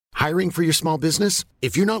Hiring for your small business?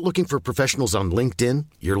 If you're not looking for professionals on LinkedIn,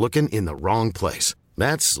 you're looking in the wrong place.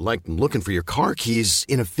 That's like looking for your car keys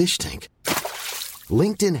in a fish tank.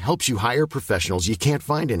 LinkedIn helps you hire professionals you can't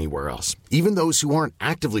find anywhere else, even those who aren't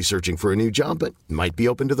actively searching for a new job but might be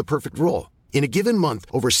open to the perfect role. In a given month,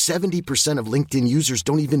 over 70% of LinkedIn users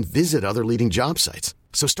don't even visit other leading job sites.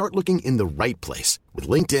 So start looking in the right place. With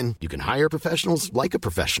LinkedIn, you can hire professionals like a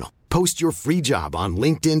professional. Post your free job on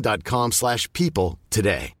linkedin.com/people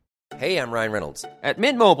today. Hey, I'm Ryan Reynolds. At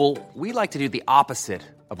Mint Mobile, we like to do the opposite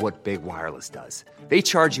of what Big Wireless does. They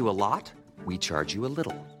charge you a lot, we charge you a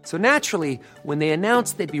little. So naturally, when they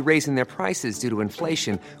announced they'd be raising their prices due to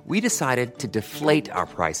inflation, we decided to deflate our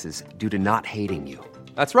prices due to not hating you.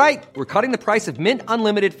 That's right. We're cutting the price of Mint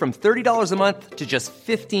Unlimited from $30 a month to just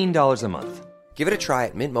 $15 a month. Give it a try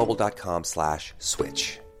at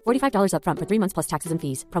mintmobile.com/switch. $45 up front for 3 months plus taxes and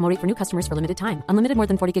fees. Promo rate for new customers for limited time. Unlimited more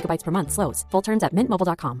than 40 gigabytes per month. Slows full terms at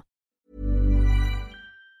mintmobile.com.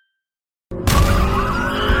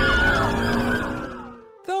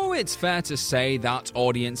 Though it's fair to say that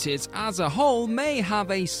audiences as a whole may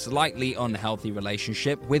have a slightly unhealthy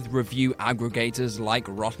relationship with review aggregators like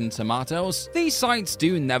Rotten Tomatoes, these sites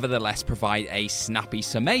do nevertheless provide a snappy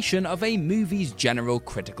summation of a movie's general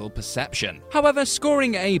critical perception. However,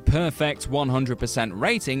 scoring a perfect 100%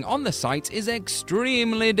 rating on the site is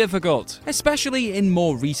extremely difficult, especially in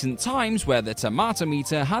more recent times where the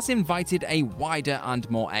Tomatometer has invited a wider and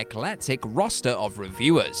more eclectic roster of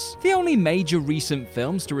reviewers. The only major recent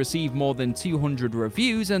films to receive more than 200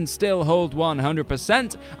 reviews and still hold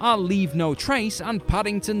 100% are Leave No Trace and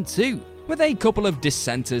Paddington 2, with a couple of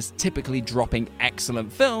dissenters typically dropping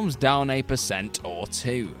excellent films down a % or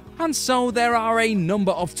two. And so there are a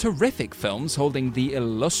number of terrific films holding the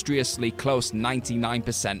illustriously close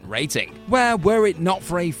 99% rating, where were it not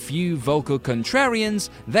for a few vocal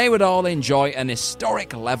contrarians, they would all enjoy an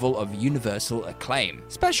historic level of universal acclaim.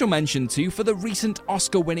 Special mention too for the recent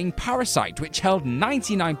Oscar-winning Parasite, which held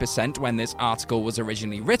 99% when this article was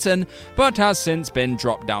originally written, but has since been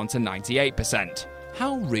dropped down to 98%.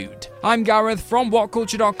 How rude. I'm Gareth from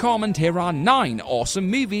WhatCulture.com, and here are 9 awesome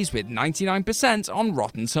movies with 99% on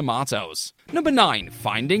Rotten Tomatoes. Number 9,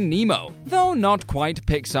 Finding Nemo. Though not quite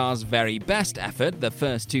Pixar's very best effort, the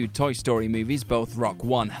first 2 Toy Story movies both rock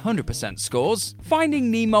 100% scores, Finding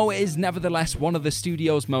Nemo is nevertheless one of the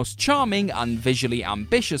studio's most charming and visually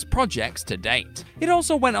ambitious projects to date. It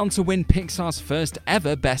also went on to win Pixar's first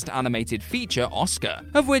ever Best Animated Feature Oscar,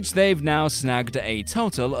 of which they've now snagged a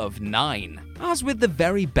total of 9. As with the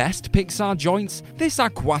very best Pixar joints, this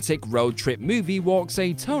aquatic road trip movie walks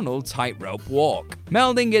a tonal tightrope walk,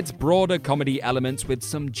 melding its broader comedy elements with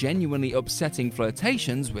some genuinely upsetting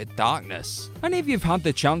flirtations with darkness. And if you've had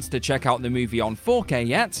the chance to check out the movie on 4K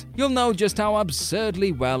yet, you'll know just how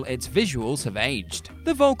absurdly well its visuals have aged.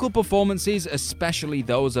 The vocal performances, especially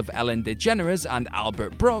those of Ellen DeGeneres and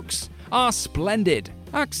Albert Brooks, are splendid,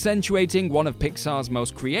 accentuating one of Pixar's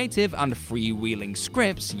most creative and freewheeling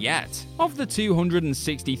scripts yet. Of the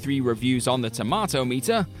 263 reviews on the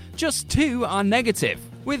Tomatometer, just 2 are negative,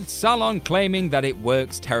 with Salon claiming that it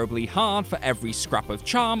works terribly hard for every scrap of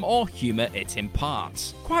charm or humor it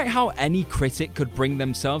imparts. Quite how any critic could bring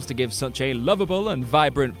themselves to give such a lovable and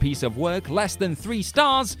vibrant piece of work less than 3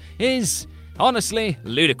 stars is, honestly,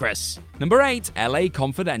 ludicrous. Number 8, LA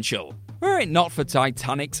Confidential. Were it not for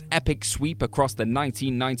Titanic's epic sweep across the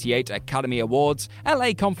 1998 Academy Awards,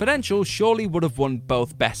 LA Confidential surely would have won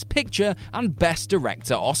both Best Picture and Best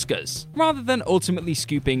Director Oscars, rather than ultimately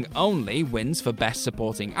scooping only wins for Best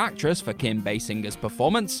Supporting Actress for Kim Basinger's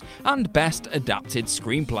performance and Best Adapted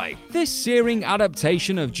Screenplay. This searing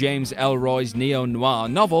adaptation of James Ellroy's neo-noir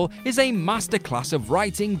novel is a masterclass of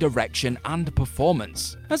writing, direction, and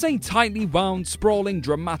performance. As a tightly wound, sprawling,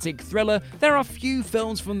 dramatic thriller, there are few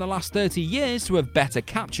films from the last 30 years to have better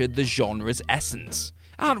captured the genre's essence.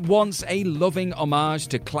 At once a loving homage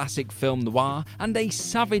to classic film noir and a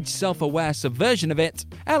savage self-aware subversion of it,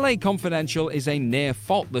 LA Confidential is a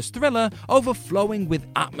near-faultless thriller overflowing with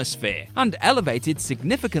atmosphere and elevated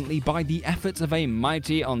significantly by the efforts of a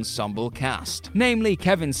mighty ensemble cast, namely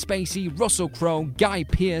Kevin Spacey, Russell Crowe, Guy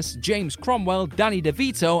Pearce, James Cromwell, Danny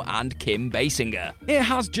DeVito, and Kim Basinger. It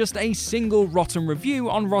has just a single rotten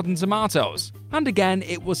review on Rotten Tomatoes, and again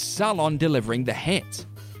it was Salon delivering the hit,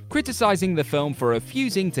 criticizing the film for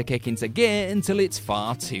refusing to kick into gear until it's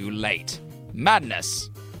far too late. Madness.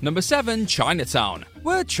 Number 7, Chinatown.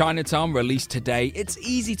 Were Chinatown released today, it's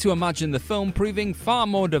easy to imagine the film proving far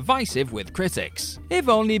more divisive with critics, if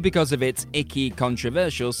only because of its icky,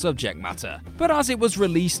 controversial subject matter. But as it was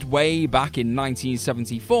released way back in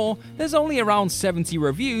 1974, there's only around 70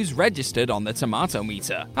 reviews registered on the tomato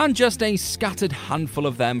meter, and just a scattered handful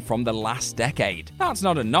of them from the last decade. That's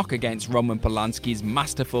not a knock against Roman Polanski's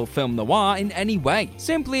masterful film noir in any way,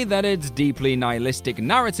 simply that its deeply nihilistic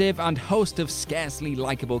narrative and host of scarcely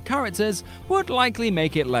likable characters would likely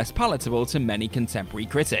make it less palatable to many contemporary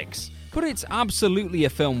critics. But it's absolutely a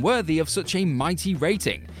film worthy of such a mighty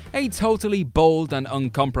rating. A totally bold and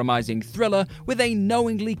uncompromising thriller with a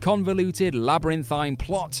knowingly convoluted labyrinthine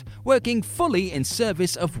plot, working fully in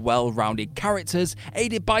service of well-rounded characters,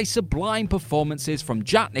 aided by sublime performances from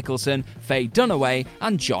Jack Nicholson, Faye Dunaway,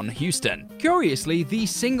 and John Huston. Curiously, the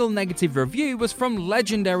single negative review was from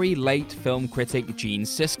legendary late film critic Gene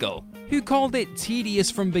Siskel, who called it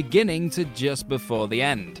tedious from beginning to just before the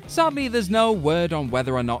end. Sadly, there's no word on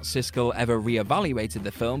whether or not Siskel ever re-evaluated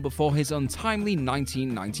the film before his untimely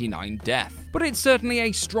 1999 death, but it's certainly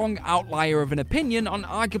a strong outlier of an opinion on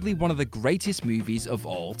arguably one of the greatest movies of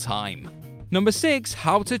all time. Number 6.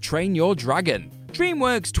 How to Train Your Dragon.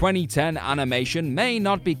 DreamWorks' 2010 animation may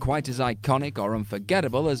not be quite as iconic or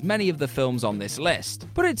unforgettable as many of the films on this list,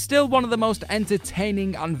 but it's still one of the most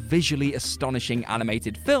entertaining and visually astonishing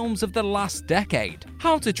animated films of the last decade.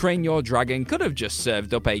 How to Train Your Dragon could have just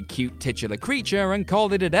served up a cute titular creature and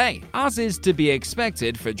called it a day, as is to be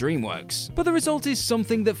expected for DreamWorks. But the result is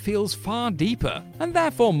something that feels far deeper, and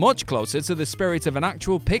therefore much closer to the spirit of an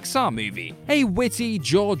actual Pixar movie. A witty,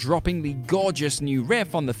 jaw-droppingly gorgeous new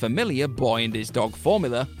riff on the familiar boy and his dog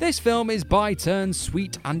formula, this film is by turns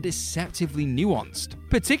sweet and deceptively nuanced,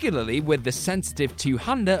 particularly with the sensitive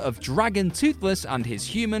two-hander of Dragon Toothless and his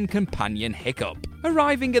human companion Hiccup.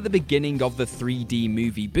 Arriving at the beginning of the 3D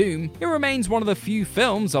movie boom, it remains one of the few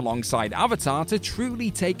films alongside Avatar to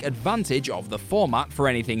truly take advantage of the format for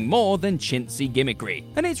anything more than chintzy gimmickry,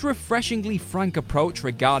 and its refreshingly frank approach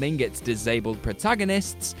regarding its disabled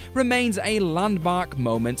protagonists remains a landmark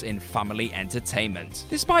moment in family entertainment.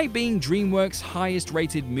 Despite being DreamWorks'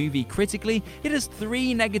 highest-rated movie critically, it has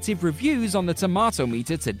 3 negative reviews on the tomato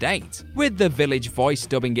meter to date, with The Village Voice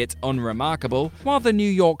dubbing it unremarkable, while the New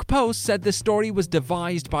York Post said the story was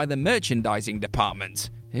devised by the merchandising department.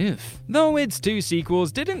 Though its 2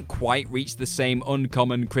 sequels didn't quite reach the same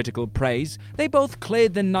uncommon critical praise, they both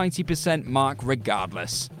cleared the 90% mark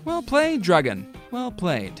regardless. Well played, Dragon. Well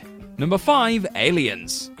played. Number 5.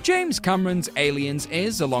 Aliens. James Cameron's Aliens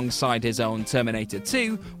is, alongside his own Terminator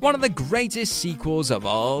 2, one of the greatest sequels of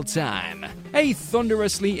all time. A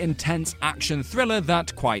thunderously intense action thriller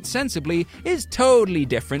that, quite sensibly, is totally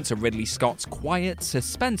different to Ridley Scott's quiet,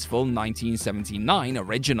 suspenseful 1979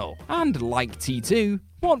 original. And like T2,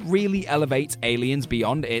 what really elevates Aliens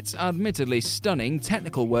beyond its admittedly stunning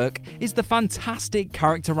technical work is the fantastic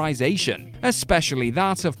characterization, especially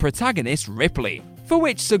that of protagonist Ripley, for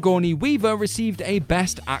which Sigourney Weaver received a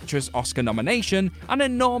Best Actress Oscar nomination, an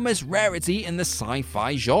enormous rarity in the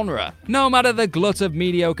sci-fi genre. No matter the glut of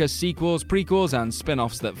mediocre sequels, prequels, and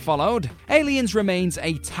spin-offs that followed, Aliens remains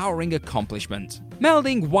a towering accomplishment.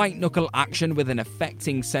 Melding white-knuckle action with an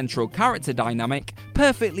affecting central character dynamic,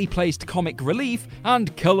 perfectly placed comic relief,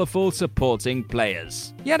 and colourful supporting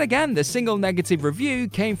players. Yet again, the single negative review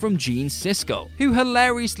came from Gene Siskel, who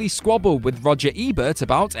hilariously squabbled with Roger Ebert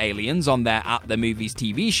about Aliens on their At the Movies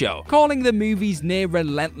TV show, calling the movie's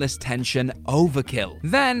near-relentless tension overkill.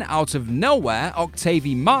 Then, out of nowhere,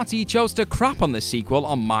 Octavie Marty chose to crap on the sequel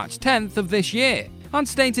on March 10th of this year, and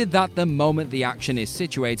stated that the moment the action is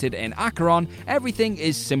situated in Acheron, everything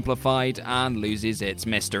is simplified and loses its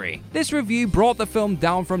mystery. This review brought the film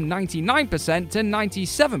down from 99% to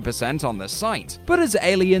 97% on the site. But as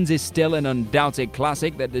Aliens is still an undoubted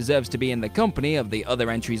classic that deserves to be in the company of the other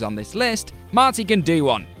entries on this list, Marty can do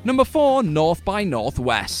one. Number 4. North by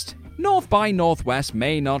Northwest. North by Northwest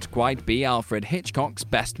may not quite be Alfred Hitchcock's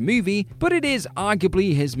best movie, but it is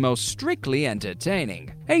arguably his most strictly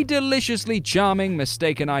entertaining. A deliciously charming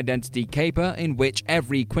mistaken identity caper in which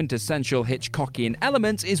every quintessential Hitchcockian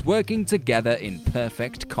element is working together in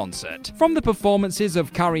perfect concert. From the performances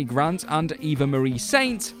of Cary Grant and Eva Marie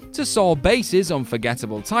Saint, to Saul Bass's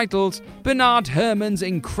unforgettable titles, Bernard Herrmann's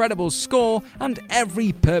incredible score, and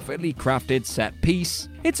every perfectly crafted set piece,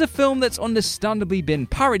 it's a film that's understandably been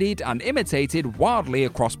parodied and imitated wildly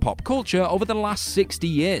across pop culture over the last 60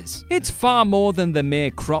 years. It's far more than the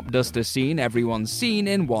mere crop duster scene everyone's seen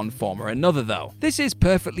in one form or another though. This is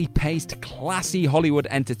perfectly paced, classy Hollywood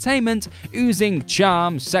entertainment, oozing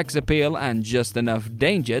charm, sex appeal, and just enough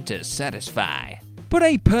danger to satisfy. but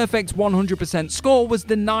a perfect 100% score was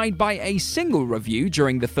denied by a single review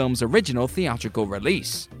during the film's original theatrical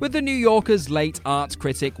release, with the New Yorker's late art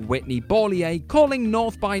critic Whitney Borlier calling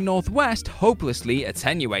North by Northwest hopelessly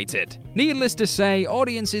attenuated. Needless to say,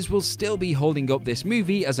 audiences will still be holding up this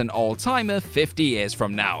movie as an all-timer 50 years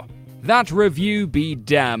from now. That review be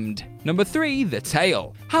damned. Number 3, The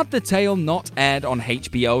Tale. Had The Tale not aired on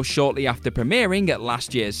HBO shortly after premiering at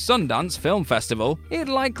last year's Sundance Film Festival, it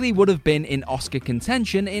likely would have been in Oscar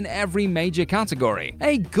contention in every major category.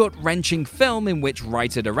 A gut-wrenching film in which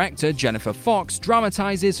writer-director Jennifer Fox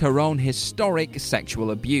dramatizes her own historic sexual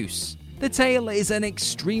abuse. The Tale is an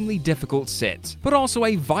extremely difficult sit, but also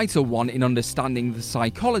a vital one in understanding the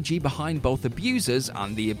psychology behind both abusers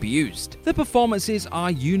and the abused. The performances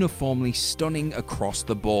are uniformly stunning across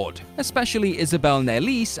the board, especially Isabel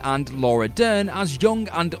Nerlis and Laura Dern as young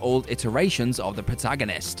and old iterations of the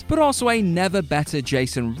protagonist, but also a never better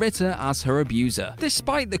Jason Ritter as her abuser.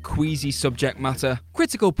 Despite the queasy subject matter,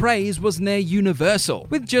 critical praise was near universal,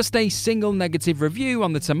 with just a single negative review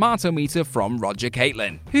on the tomato meter from Roger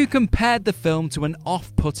Caitlin, who compared the film to an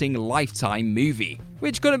off-putting Lifetime movie,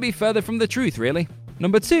 which couldn't be further from the truth, really.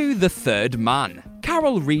 Number 2, The Third Man.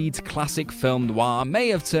 Carol Reed's classic film noir may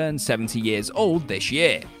have turned 70 years old this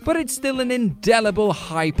year, but it's still an indelible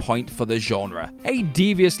high point for the genre. A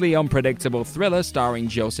deviously unpredictable thriller starring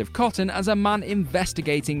Joseph Cotten as a man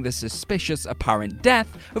investigating the suspicious apparent death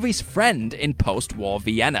of his friend in post-war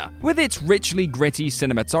Vienna. With its richly gritty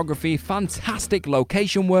cinematography, fantastic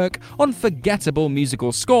location work, unforgettable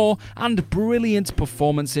musical score, and brilliant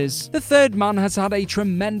performances, The Third Man has had a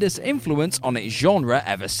tremendous influence on its genre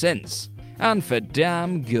ever since. And for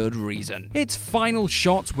damn good reason. Its final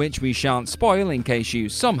shot, which we shan't spoil in case you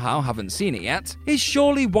somehow haven't seen it yet, is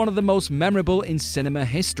surely one of the most memorable in cinema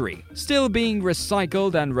history, still being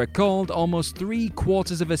recycled and recalled almost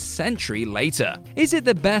 3/4 of a century later. Is it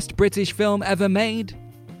the best British film ever made?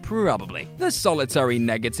 Probably. The solitary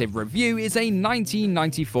negative review is a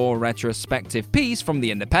 1994 retrospective piece from The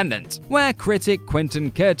Independent, where critic Quentin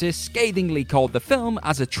Curtis scathingly called the film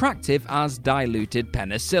as attractive as diluted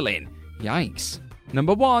penicillin. Yikes.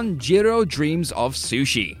 Number 1, Jiro Dreams of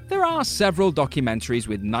Sushi. There are several documentaries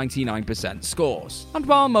with 99% scores, and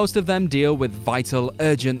while most of them deal with vital,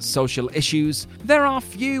 urgent social issues, there are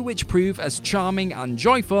few which prove as charming and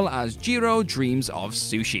joyful as Jiro Dreams of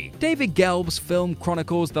Sushi. David Gelb's film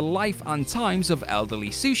chronicles the life and times of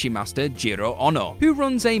elderly sushi master Jiro Ono, who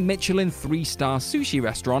runs a Michelin 3-star sushi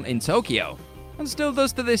restaurant in Tokyo, and still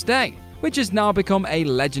does to this day, which has now become a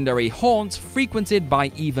legendary haunt frequented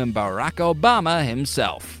by even Barack Obama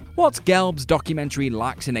himself. What Gelb's documentary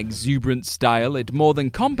lacks in exuberant style, it more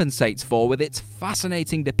than compensates for with its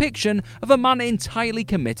fascinating depiction of a man entirely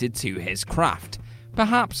committed to his craft.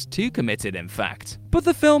 Perhaps too committed, in fact. But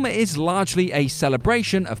the film is largely a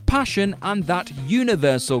celebration of passion and that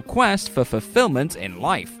universal quest for fulfillment in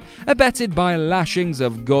life, abetted by lashings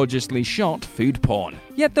of gorgeously shot food porn.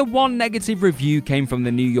 Yet the one negative review came from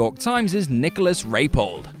the New York Times' Nicholas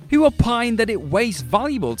Rapold, who opined that it wastes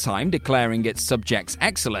valuable time declaring its subject's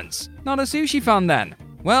excellence. Not a sushi fan then?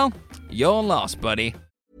 Well, you're lost, buddy.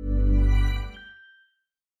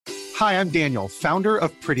 Hi, I'm Daniel, founder of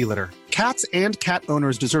Pretty Litter. Cats and cat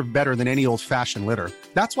owners deserve better than any old-fashioned litter.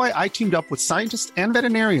 That's why I teamed up with scientists and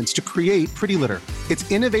veterinarians to create Pretty Litter.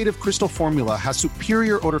 Its innovative crystal formula has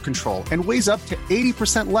superior odor control and weighs up to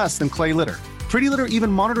 80% less than clay litter. Pretty Litter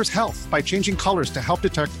even monitors health by changing colors to help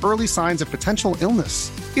detect early signs of potential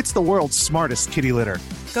illness. It's the world's smartest kitty litter.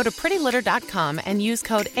 Go to prettylitter.com and use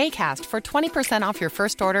code ACAST for 20% off your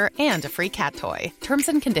first order and a free cat toy. Terms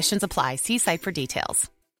and conditions apply. See site for details.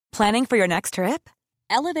 Planning for your next trip?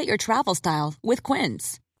 Elevate your travel style with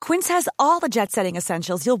Quince. Quince has all the jet-setting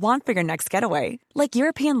essentials you'll want for your next getaway, like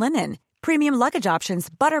European linen, premium luggage options,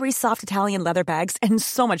 buttery soft Italian leather bags, and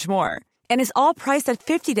so much more. And is all priced at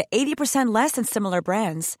 50 to 80% less than similar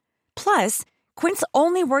brands. Plus, Quince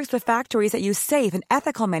only works with factories that use safe and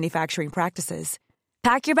ethical manufacturing practices.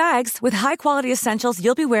 Pack your bags with high-quality essentials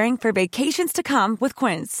you'll be wearing for vacations to come with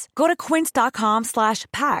Quince. Go to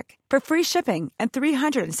quince.com/pack for free shipping and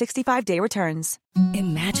 365-day returns.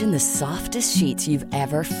 Imagine the softest sheets you've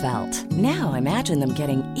ever felt. Now imagine them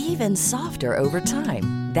getting even softer over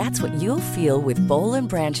time. That's what you'll feel with Boll &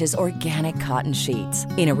 Branch's organic cotton sheets.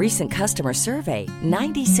 In a recent customer survey,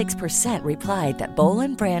 96% replied that Boll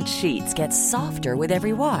 & Branch sheets get softer with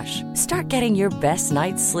every wash. Start getting your best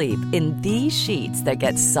night's sleep in these sheets that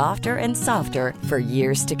get softer and softer for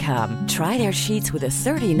years to come. Try their sheets with a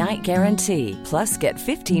 30-night guarantee. Plus, get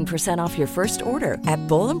 15% off your first order at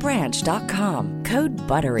bollandbranch.com. Code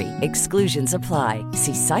BUTTERY. Exclusions apply.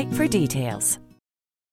 See site for details.